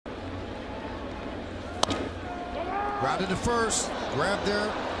Grounded to first. Grabbed there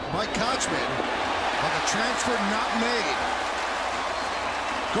by Kochman. But the transfer not made.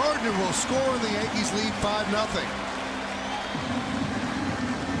 Gardner will score and the Yankees lead 5-0.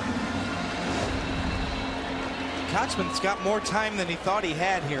 Kochman's got more time than he thought he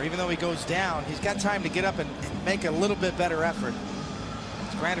had here. Even though he goes down, he's got time to get up and make a little bit better effort.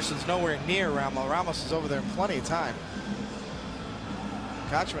 Granderson's nowhere near Ramos. Ramos is over there in plenty of time.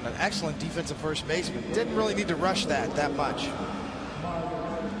 Kochman, an excellent defensive first baseman. Didn't really need to rush that much.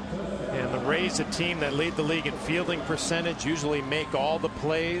 And the Rays, a team that lead the league in fielding percentage, usually make all the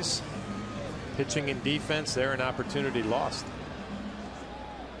plays. Pitching and defense, they're an opportunity lost.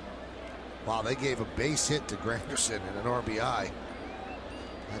 Wow, they gave a base hit to Granderson and an RBI.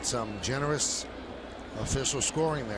 That's some generous official scoring there.